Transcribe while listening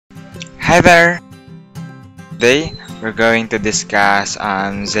Hi there! Today we're going to discuss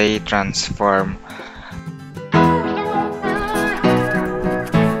Z transform.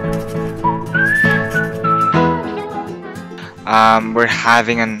 We're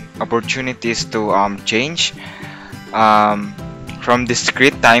having an opportunities to change from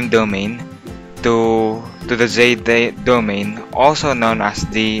discrete time domain to the domain, also known as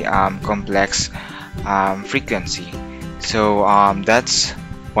the complex frequency. So that's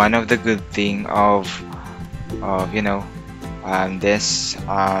one of the good thing of this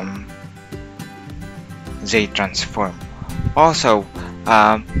Z transform. Also,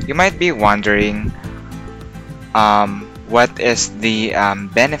 you might be wondering what is the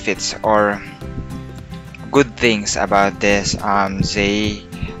benefits or good things about this Z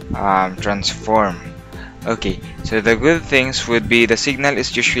transform. Okay, so the good things would be the signal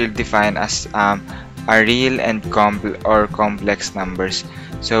is usually defined as a real and complex numbers,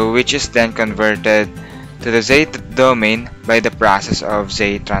 so which is then converted to the Z domain by the process of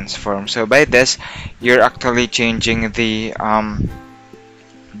Z transform. So by this, you're actually changing the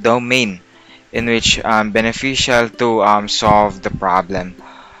domain in which beneficial to solve the problem.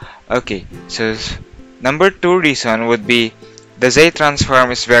 Okay, so number 2 reason would be the Z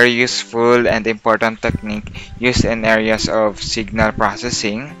transform is very useful and important technique used in areas of signal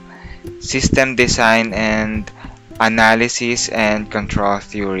processing, system design, and analysis and control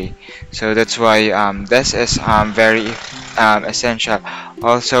theory. So that's why this is very essential.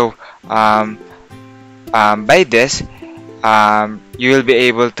 Also, by this, you will be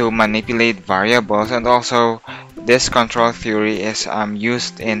able to manipulate variables, and also this control theory is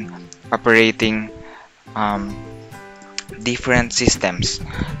used in operating different systems.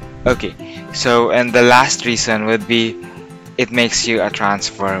 Okay, so and the last reason would be it makes you a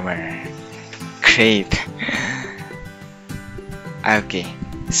transformer. Great. Okay,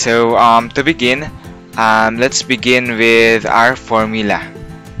 so to begin, let's begin with our formula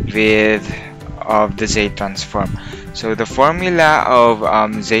of the Z transform. So the formula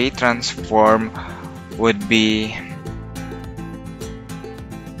of Z transform would be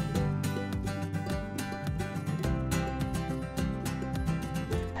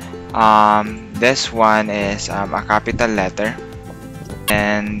this one is a capital letter,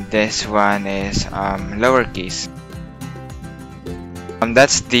 and this one is lowercase.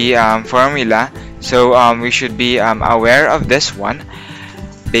 That's the formula. So we should be aware of this one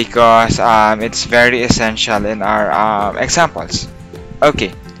because it's very essential in our examples.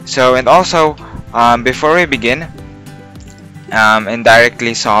 Okay, so and also before we begin in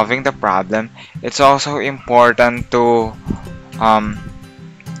directly solving the problem, it's also important to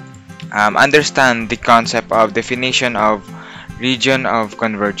understand the concept of definition of region of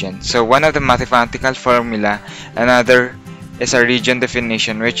convergence. So one of the mathematical formula, another is a region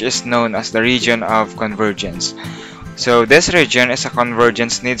definition, which is known as the region of convergence. So this region is a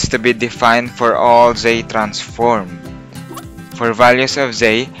convergence needs to be defined for all Z transform for values of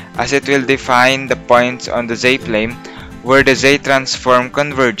Z, as it will define the points on the Z plane where the Z transform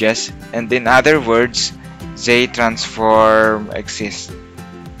converges, and in other words, Z transform exists.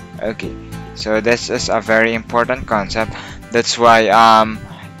 Okay, so this is a very important concept. That's why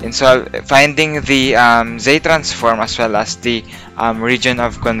in finding the Z transform as well as the region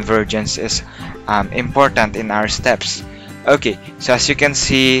of convergence is important in our steps. Okay, so as you can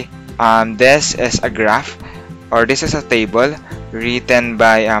see, this is a graph, or this is a table written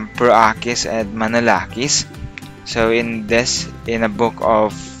by Proakis and Manolakis. So in a book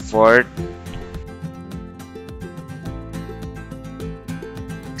of 4th.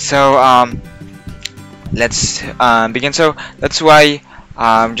 So let's begin. So that's why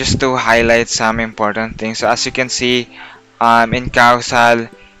just to highlight some important things. So as you can see, in causal,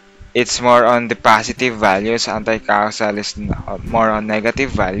 it's more on the positive values. Anti-causal is more on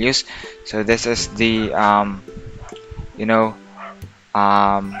negative values. So this is the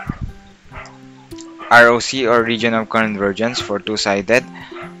ROC, or region of convergence, for two-sided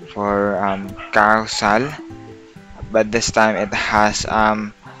for causal, but this time it has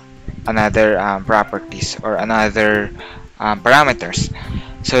another properties or another parameters.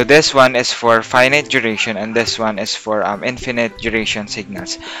 So this one is for finite duration, and this one is for infinite duration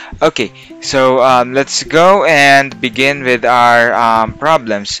signals. Okay, so let's go and begin with our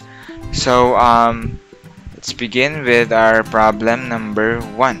problems. So let's begin with our problem number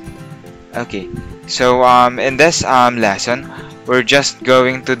 1. Okay, so in this lesson, we're just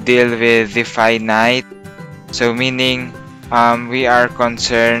going to deal with the finite. So meaning we are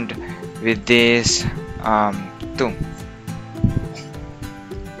concerned with this 2.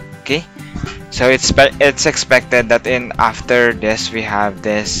 Okay, so it's expected that after this we have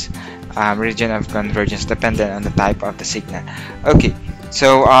this region of convergence dependent on the type of the signal. Okay,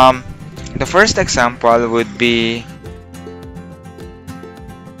 so the first example would be,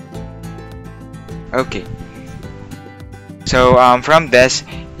 okay, so from this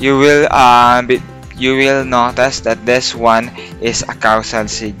you will notice that this one is a causal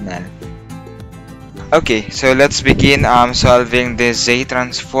signal. Okay, so let's begin solving this Z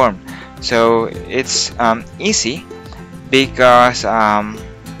transform. So it's easy because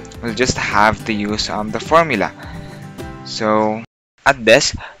we'll just have to use the formula. So at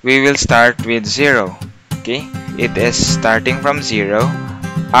this, we will start with 0. Okay, it is starting from 0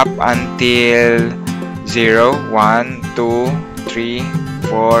 up until 0, 1, 2, 3,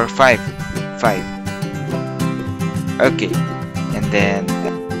 4, 5. 5. Okay, and then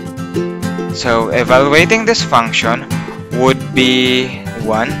so evaluating this function would be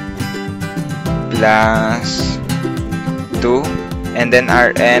 1 plus 2, and then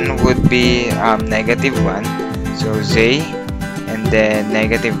Rn would be -1, so Z and then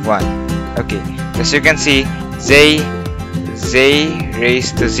 -1. Okay, as you can see, Z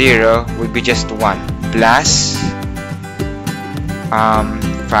raised to 0 would be just 1 plus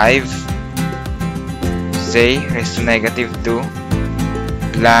 5 Z raised to -2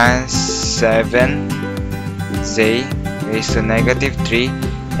 plus 7 Z raised to -3,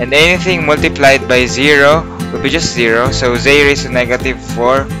 and anything multiplied by 0 would be just 0, so Z raised to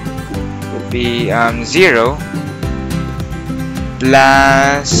 -4 would be 0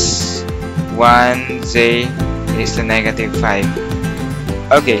 plus 1 Z raised to -5.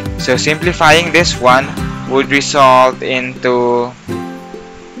 Okay, so simplifying this one would result into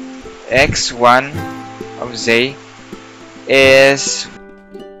x1 of Z is,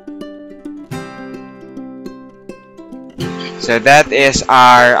 so that is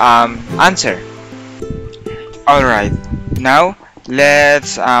our answer. Alright, now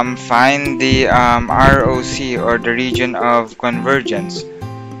let's find the ROC, or the region of convergence.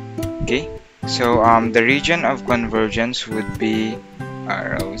 Okay, so the region of convergence would be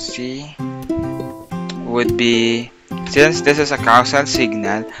ROC would be, since this is a causal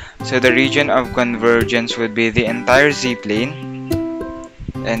signal, so the region of convergence would be the entire z-plane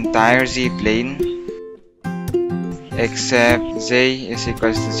except z is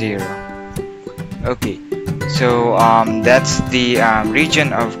equals to 0. Okay, so that's the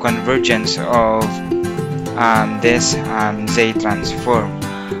region of convergence of this Z transform.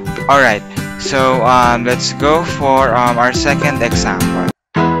 Alright, so let's go for our second example.